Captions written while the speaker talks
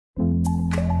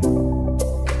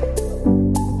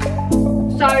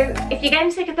if you're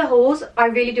getting sick of the hauls, I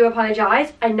really do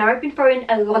apologise. I know I've been throwing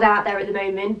a lot out there at the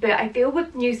moment, but I feel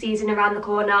with new season around the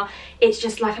corner, it's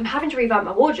just like I'm having to revamp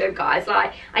my wardrobe, guys.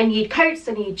 Like, I need coats,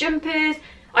 I need jumpers,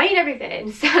 I need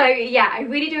everything. So yeah, I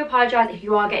really do apologise if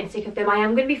you are getting sick of them. I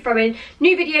am going to be throwing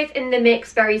new videos in the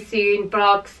mix very soon,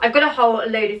 vlogs. I've got a whole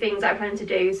load of things that I plan to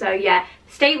do, so yeah,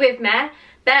 stay with me.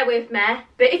 Bear with me,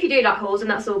 but if you do like hauls, then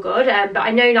that's all good. But I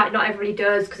know like not everybody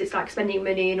does, because it's like spending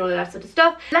money and all of that sort of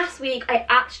stuff. Last week I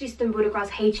actually stumbled across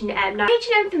H&M. Now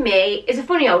H&M for me is a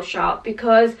funny old shop,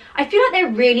 because I feel like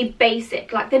they're really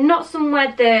basic. Like, they're not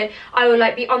somewhere that I will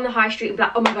like be on the high street and be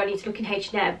like, oh my god, I need to look in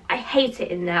H&M. I hate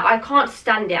it in there. I can't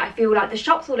stand it. I feel like the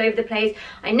shop's all over the place.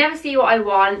 I never see what I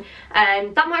want.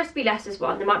 That might just be Leicester's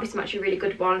one. There might be some actually really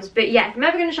good ones, but yeah, if I'm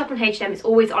ever going to shop on H&M, it's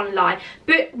always online.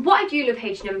 But what I do love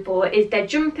H&M for is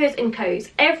their jumpers and coats.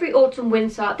 Every autumn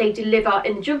winter they deliver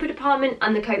in the jumper department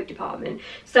and the coat department.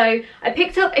 So I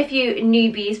picked up a few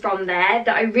newbies from there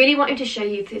that I really wanted to show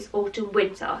you for this autumn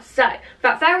winter. So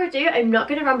without further ado, I'm not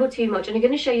going to ramble too much, and I'm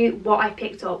going to show you what I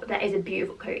picked up. There is a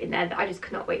beautiful coat in there that I just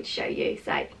cannot wait to show you.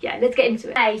 So yeah, let's get into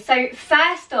it. Okay, so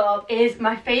first up is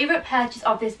my favourite purchase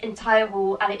of this entire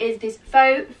haul, and it is this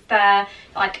faux fur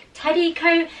like teddy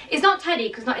coat. It's not teddy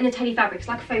because it's not in the teddy fabric, it's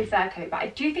like a faux fur coat, but I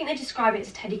do think they describe it as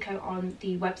a teddy coat on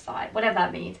the website, whatever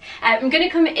that means. I'm going to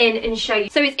come in and show you.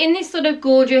 So it's in this sort of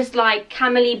gorgeous like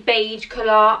camely beige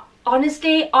colour.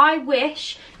 Honestly, I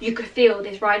wish you could feel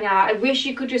this right now. I wish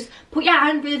you could just put your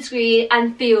hand through the screen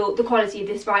and feel the quality of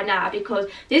this right now, because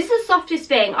this is the softest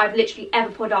thing I've literally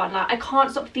ever put on. Like, I can't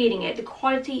stop feeling it. The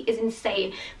quality is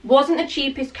insane. Wasn't the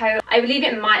cheapest coat. I believe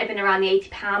it might have been around the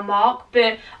 £80 mark,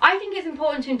 but I think it's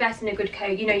important to invest in a good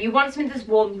coat. You know, you want something that's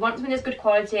warm, you want something that's good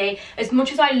quality. As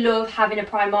much as I love having a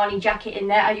Primark jacket in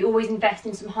there, I always invest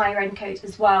in some higher end coats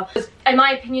as well. In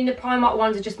my opinion, the Primark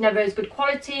ones are just never as good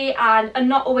quality and are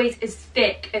not always as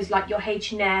thick as like your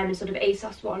H&M and sort of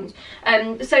ASOS ones.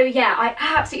 So yeah, I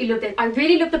absolutely love this. I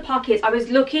really love the pockets. I was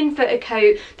looking for a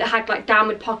coat that had like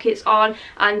downward pockets on,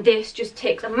 and this just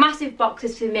ticks a massive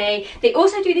boxes for me. They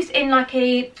also do this in like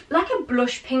a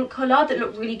blush pink colour that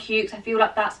look really cute, because I feel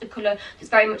like that's the colour that's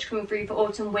very much coming through for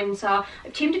autumn winter.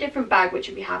 I've teamed a different bag, which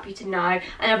you'll be happy to know,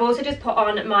 and I've also just put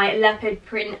on my leopard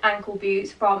print ankle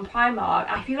boots from Primark.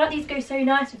 I feel like these go so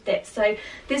nice with this, so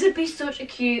this would be such a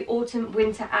cute autumn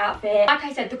winter outfit. Like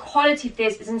I said, the quality of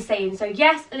this is insane. So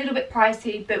yes, a little bit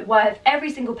pricey, but worth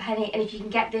every single penny, and if you can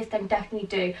get this, then definitely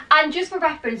do. And just for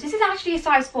reference, this is actually a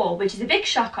size 4, which is a big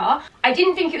shocker. I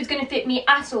didn't think it was going to fit me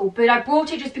at all, but I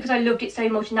brought it just because I loved it so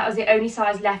much, and that was the only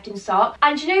size left in stock.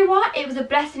 And you know what? It was a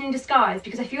blessing in disguise,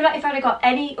 because I feel like if I'd have got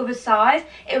any other size,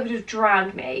 it would have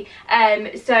drowned me.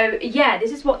 So yeah,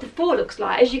 this is what the 4 looks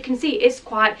like. As you can see, it's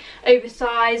quite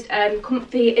oversized,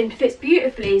 comfy, and fits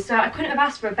beautifully, so I couldn't have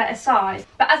asked for a better size.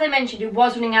 But as I mentioned, it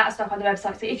was running out of stock on the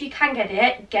website, so if you can get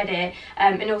it,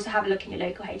 and also have a look in your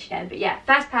local H&M. But yeah,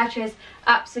 first purchase,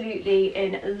 absolutely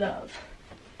in love.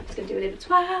 Just gonna do a little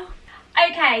twirl.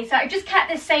 Okay, so I've just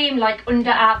kept the same like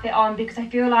under outfit on, because I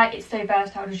feel like it's so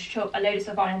versatile to just chuck a load of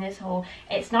stuff on in this haul.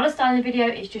 It's not a styling video,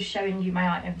 it's just showing you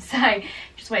my items. So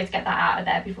just wanted to get that out of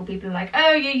there before people are like,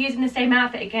 oh, you're using the same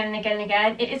outfit again and again and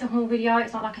again. It is a haul video,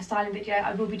 it's not like a styling video.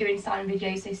 I will be doing styling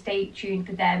videos, so stay tuned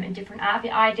for them and different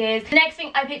outfit ideas. The next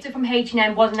thing I picked up from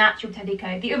H&M was an actual teddy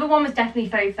coat. The other one was definitely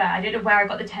faux fur. I don't know where I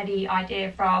got the teddy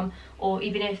idea from, or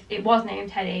even if it was named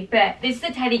teddy, but this is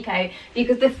a teddy coat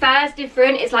because the fur is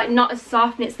different. It's like not as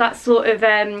soft, and it's that sort of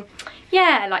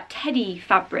yeah, like teddy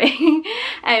fabric,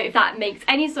 if that makes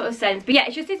any sort of sense. But yeah,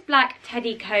 it's just this black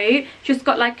teddy coat, just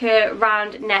got like a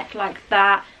round neck like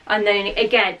that, and then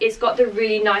again it's got the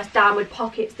really nice downward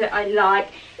pockets that I like.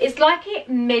 It's like it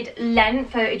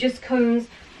mid-length, so it just comes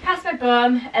past my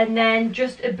bum and then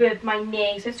just above my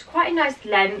knee, so it's quite a nice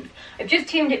length. I've just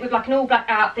teamed it with like an all black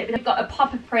outfit, but I've got a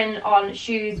popper print on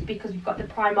shoes because we've got the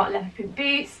Primark leopard print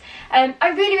boots. I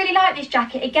really like this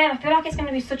jacket. Again, I feel like it's going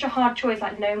to be such a hard choice,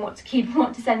 like knowing what to keep and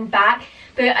what to send back,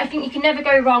 but I think you can never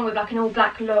go wrong with like an all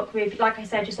black look with, like I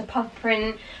said, just a popper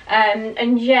print.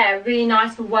 And yeah, really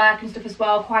nice for work and stuff as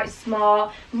well, quite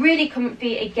smart, really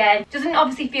comfy. Again, doesn't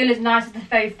obviously feel as nice as the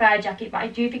faux fur jacket, but I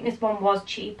do think this one was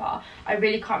cheaper. I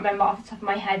really can't remember off the top of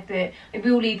my head, but I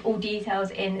will leave all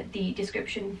details in the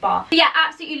description bar. But yeah,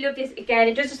 absolutely love this. Again,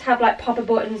 it does just have like popper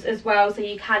buttons as well, so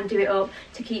you can do it up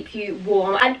to keep you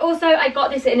warm. And also I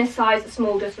got this in a size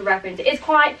small, just for reference. It is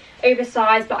quite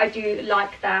oversized, but I do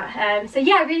like that. So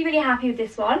yeah, really happy with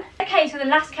this one. Okay, so the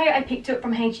last coat I picked up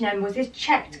from H&M was this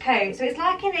checked coat. So it's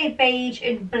like in a beige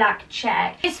and black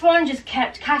check. This one just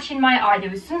kept catching my eye. There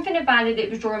was something about it that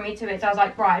was drawing me to it, so I was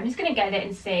like, right, I'm just gonna get it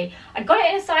and see. I got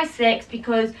it in a size 6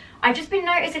 because I've just been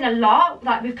noticing a lot,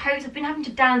 like with coats, I've been having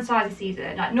to downsize this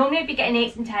season. Like normally I'd be getting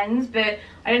 8s and 10s, but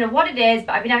I don't know what it is,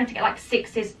 but I've been having to get like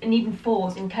 6s and even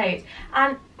 4s in coats.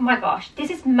 And oh my gosh, this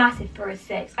is massive for a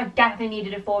 6. I definitely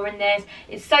needed a 4 in this.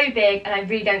 It's so big and I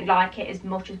really don't like it as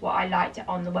much as what I liked it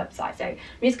on the website. So I'm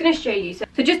just going to show you. So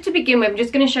just to begin with, I'm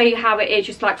just going to show you how it is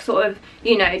just like sort of,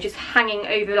 you know, just hanging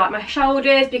over like my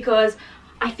shoulders, because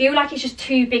I feel like it's just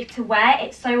too big to wear.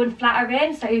 It's so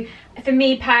unflattering. So for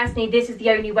me personally, this is the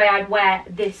only way I'd wear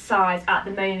this size at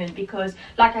the moment, because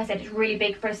like I said, it's really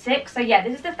big for a 6. So yeah,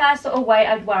 this is the first sort of way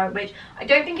I'd wear it, which I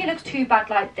don't think it looks too bad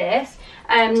like this.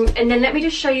 And then let me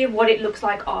just show you what it looks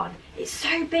like on. It's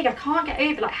so big, I can't get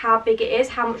over like how big it is,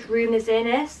 how much room there's in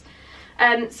this.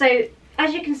 So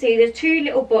as you can see, there's 2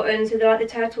 little buttons, so they're like the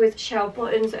turquoise shell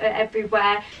buttons that are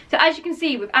everywhere. So as you can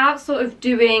see, without sort of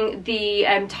doing the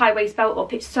tie waist belt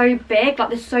up, it's so big, like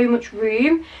there's so much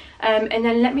room. And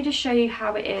then let me just show you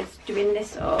how it is doing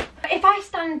this up. If I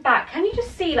stand back, can you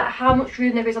just see like how much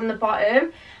room there is on the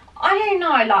bottom? I don't know,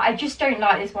 like I just don't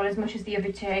like this one as much as the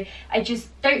other 2. I just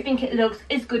don't think it looks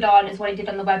as good on as what it did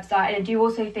on the website. And I do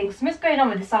also think something's going on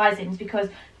with the sizings, because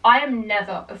I am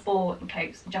never a 4 in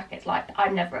coats and jackets. Like,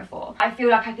 I'm never a 4. I feel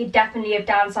like I could definitely have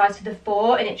downsized to the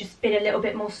 4 and it just been a little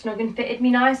bit more snug and fitted me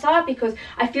nicer, because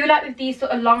I feel like with these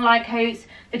sort of long line coats,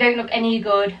 they don't look any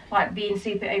good like being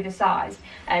super oversized.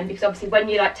 Because obviously when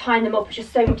you like tying them up, it's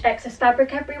just so much excess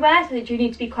fabric everywhere, so they do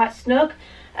need to be quite snug.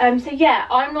 So yeah,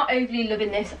 I'm not overly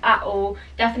loving this at all.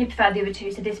 Definitely prefer the other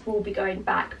 2, so this will be going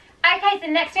back. Okay, so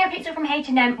the next thing I picked up from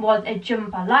H&M was a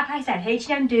jumper. Like I said,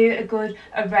 H&M do a good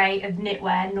array of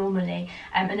knitwear normally,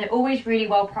 and they're always really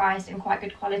well priced and quite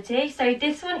good quality. So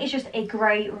this one is just a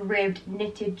grey ribbed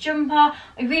knitted jumper.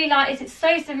 I really like this. It's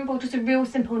so simple, just a real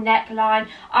simple neckline.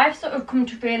 I've sort of come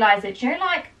to realise that, you know,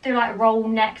 like the like roll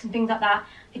necks and things like that,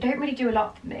 they don't really do a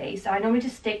lot for me, so I normally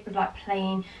just stick with like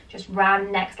plain, just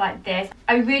round necks like this.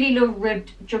 I really love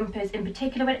ribbed jumpers in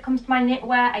particular when it comes to my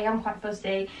knitwear. I am quite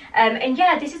fussy. And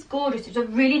yeah, this is gorgeous. It's a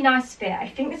really nice fit. I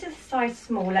think this is a size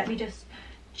small. Let me just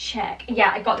check.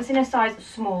 Yeah, I got this in a size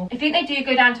small. I think they do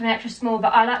go down to an extra small,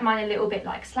 but I like mine a little bit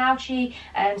like slouchy,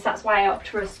 so that's why I opt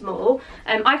for a small.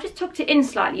 I've just tucked it in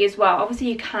slightly as well. Obviously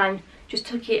you can just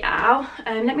took it out.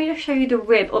 Let me just show you the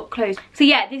rib up close. So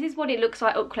yeah, this is what it looks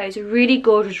like up close. A really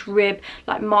gorgeous rib,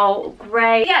 like malt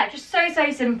grey. Yeah, just so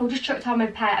simple. Just chucked on with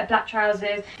a pair of black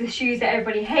trousers, the shoes that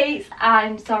everybody hates,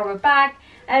 and Zara bag.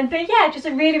 But yeah, just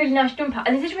a really nice jumper,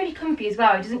 and this is really comfy as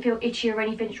well. It doesn't feel itchy or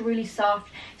anything. It's really soft.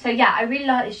 So yeah, I really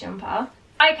like this jumper.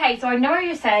 Okay, so I know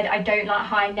you said I don't like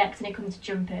high necks when it comes to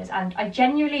jumpers, and I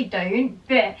genuinely don't,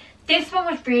 but this one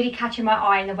was really catching my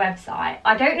eye on the website.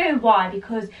 I don't know why,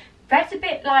 because red's a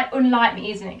bit like unlike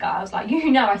me, isn't it, guys? Like,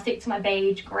 you know, I stick to my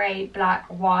beige, grey, black,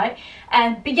 white.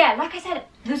 But yeah, like I said,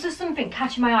 there's just something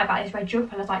catching my eye about this red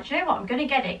jumper. I was like, you know what, I'm gonna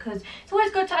get it, because it's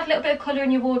always good to have a little bit of colour in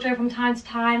your wardrobe from time to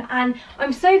time. And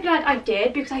I'm so glad I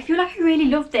did, because I feel like I really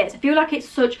love this. I feel like it's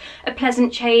such a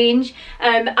pleasant change.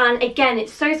 And again,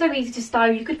 it's so easy to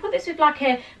style. You could put this with like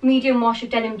a medium wash of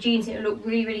denim jeans and it would look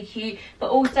really cute. But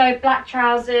also black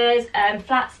trousers,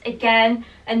 flats again,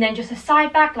 and then just a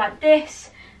side bag like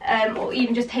this. Or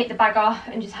even just take the bag off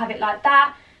and just have it like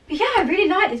that. But yeah, I really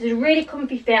like this. It's a really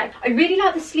comfy fit. I really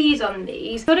like the sleeves on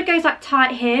these. Sort of goes like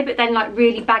tight here, but then like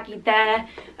really baggy there.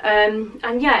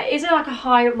 And yeah, it is like a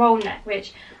high roll neck,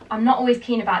 which I'm not always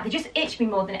keen about. They just itch me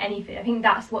more than anything. I think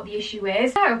that's what the issue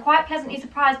is. So I'm quite pleasantly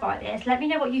surprised by this. Let me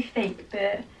know what you think,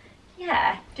 but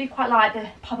yeah, I do quite like the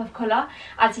pop of colour.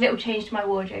 Adds a little change to my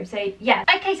wardrobe, so yeah.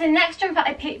 Okay, so next jumper that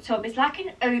I picked up is like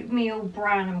an oatmeal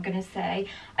brown, I'm gonna say.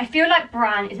 I feel like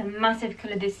brown is a massive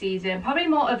colour this season, probably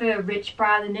more of a rich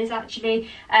brown than this actually.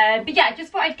 But yeah, I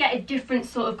just thought I'd get a different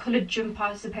sort of coloured jumper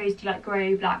as opposed to like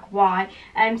grey, black, white.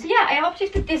 So yeah, I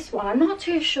opted for this one. I'm not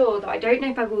too sure though. I don't know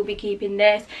if I will be keeping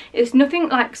this. It's nothing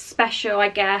like special, I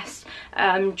guess.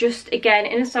 Just again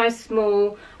in a size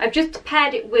small. I've just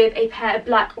paired it with a pair of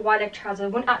black wide leg trousers. I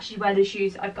wouldn't actually wear the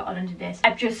shoes I've got on under this.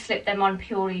 I've just slipped them on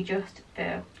purely just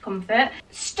for comfort.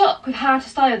 Stuck with how to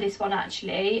style this one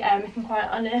actually, if I'm quite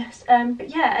honest. But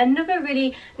yeah, another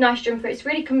really nice jumper. It's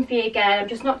really comfy again. I'm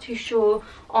just not too sure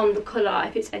on the colour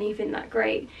if it's anything that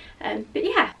great. But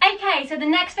yeah. Okay, so the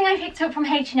next thing I picked up from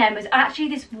H&M was actually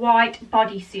this white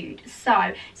bodysuit.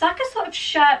 So it's like a sort of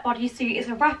shirt bodysuit. It's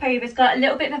a wrap over. It's got a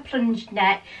little bit of a plunged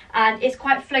neck and it's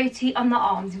quite floaty on the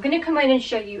arms. I'm going to come in and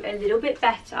show you a little bit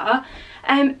better.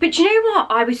 But you know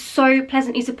what? I was so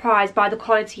pleasantly surprised by the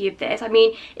quality of this. I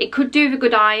mean, it could do with a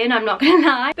good iron, I'm not gonna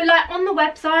lie. But like on the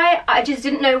website, I just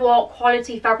didn't know what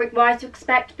quality fabric wise to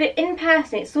expect. But in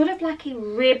person, it's sort of like a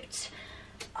ribbed,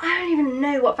 I don't even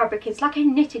know what fabric it is. It's like a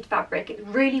knitted fabric. It's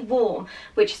really warm,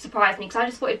 which surprised me because I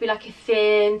just thought it'd be like a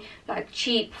thin, like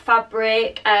cheap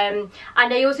fabric. And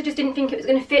I also just didn't think it was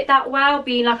going to fit that well,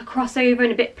 being like a crossover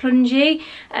and a bit plungy.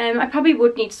 I probably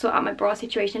would need to sort out my bra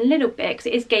situation a little bit because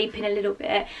it is gaping a little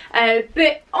bit.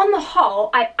 But on the whole,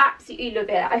 I absolutely love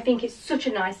it. I think it's such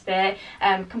a nice fit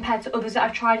compared to others that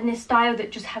I've tried in this style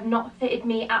that just have not fitted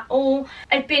me at all.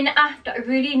 I've been after a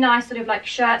really nice sort of like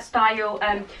shirt style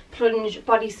plunge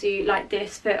bodysuit like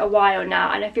this for a while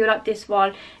now, and I feel like this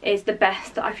one is the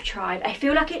best that I've tried. I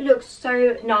feel like it looks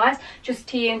so nice, just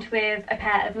teamed with a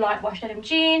pair of light wash denim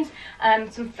jeans,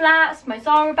 some flats, my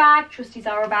Zara bag, trusty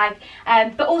Zara bag,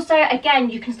 but also again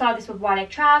you can style this with wide leg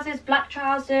trousers, black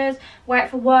trousers, wear it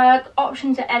for work.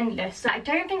 Options are endless. So I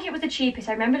don't think it was the cheapest.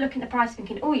 I remember looking at the price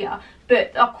thinking, oh yeah,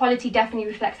 but our quality definitely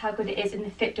reflects how good it is, and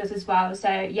the fit does as well. So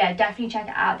yeah, definitely check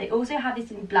it out. They also have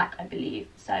this in black, I believe.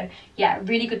 So yeah,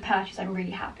 really good purchase. I'm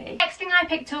really happy. Next thing I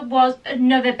picked up was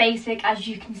another basic, as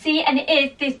you can see, and it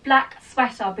is this black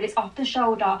sweater, but it's off the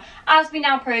shoulder. As we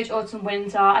now approach autumn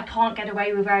winter, I can't get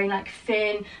away with wearing like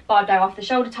thin Bardo off the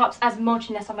shoulder tops as much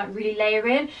unless I'm like really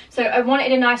layering. So I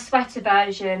wanted a nice sweater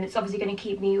version that's obviously going to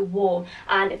keep me warm,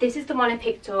 and this is the one I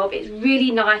picked up. It's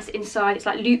really nice inside. It's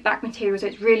like loop back material, so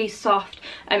it's really soft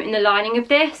in the lining of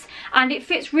this, and it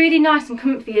fits really nice and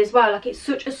comfy as well. Like it's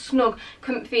such a snug,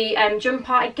 comfy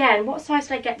jumper. Again, what size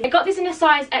did I get? I got this in a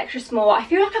size extra small. I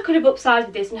feel like I could have upsized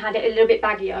with this and had it a little bit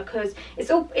baggier because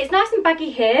it's nice and baggy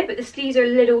here, but the sleeves are a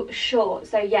little short.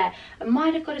 So yeah, I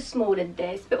might have got a small in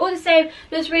this, but all the same,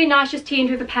 looks really nice, just teamed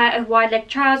with a pair of wide leg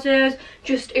trousers.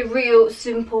 Just a real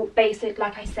simple basic,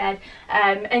 like I said,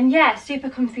 and yeah, super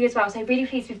comfy as well. So really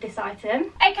pleased with this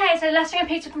item. Okay, so the last thing I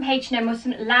picked up from H&M was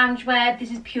some loungewear.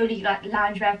 This is purely like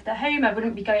loungewear for the home. I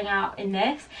wouldn't be going out in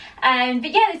this,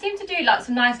 but yeah, they seem to do like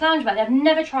some nice loungewear. I've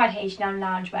never tried H&M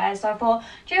loungewear, so I thought,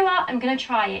 do you know what, I'm gonna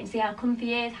try it and see how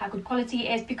comfy it is, how good quality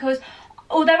it is, because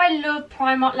although I love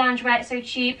Primark loungewear, it's so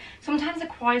cheap, sometimes the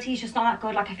quality is just not that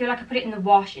good. Like I feel like I put it in the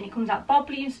wash and it comes out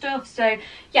bubbly and stuff. So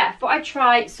yeah, I thought I'd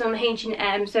try some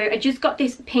H&M. So I just got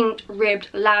this pink ribbed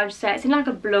lounge set. It's in like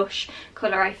a blush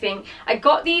colour, I think. I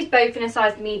got these both in a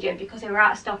size medium because they were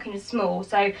out of stock in a small.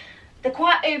 So they're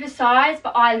quite oversized,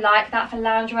 but I like that for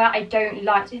loungewear. I don't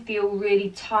like to feel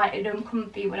really tight and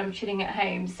uncomfy when I'm chilling at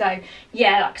home. So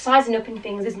yeah, like sizing up and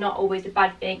things is not always a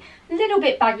bad thing. A little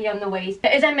bit baggy on the waist,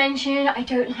 but as I mentioned, I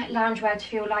don't like loungewear to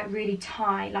feel like really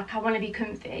tight. Like I want to be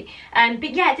comfy.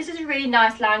 But yeah, this is a really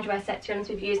nice loungewear set, to be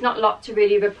honest with you. It's not a lot to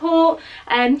really report.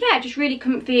 Yeah, just really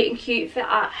comfy and cute for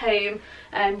at home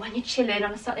when you're chilling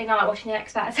on a Saturday night watching the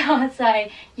X Factor. So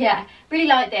yeah, really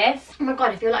like this. Oh my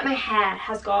god, I feel like my hair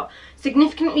has got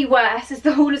significantly worse as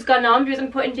the haul has gone on because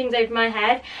I'm putting things over my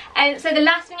head. And so the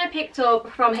last thing I picked up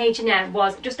from H&M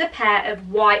was just a pair of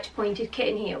white pointed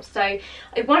kitten heels. So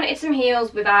I wanted some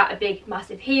heels without a big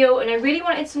massive heel, and I really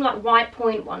wanted some like white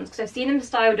point ones because I've seen them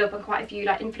styled up on quite a few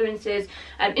like influencers,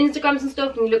 Instagrams and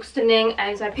stuff, and they look stunning.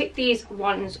 And so I picked these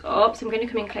ones up. So I'm going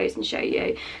to come in close and show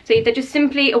you. So they're just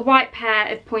simply a white pair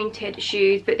of pointed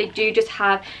shoes, but they do just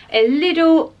have a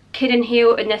little kitten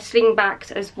heel and they're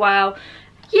slingbacks as well.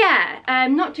 Yeah,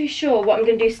 I'm not too sure what I'm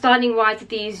going to do styling wise with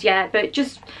these yet, but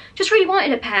just really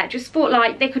wanted a pair. Just thought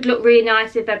like they could look really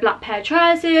nice with their black pair of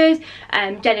trousers,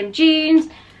 denim jeans.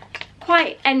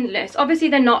 Quite endless. Obviously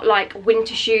they're not like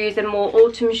winter shoes, they're more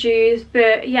autumn shoes,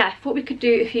 but yeah, thought we could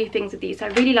do a few things with these, so I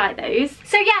really like those.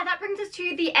 So yeah, that brings us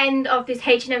to the end of this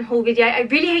H&M haul video. I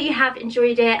really hope you have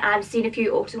enjoyed it and seen a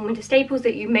few autumn winter staples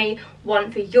that you may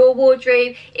want for your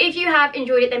wardrobe. If you have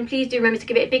enjoyed it, then please do remember to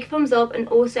give it a big thumbs up, and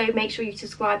also make sure you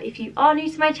subscribe if you are new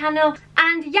to my channel.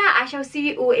 And yeah, I shall see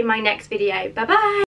you all in my next video. Bye bye.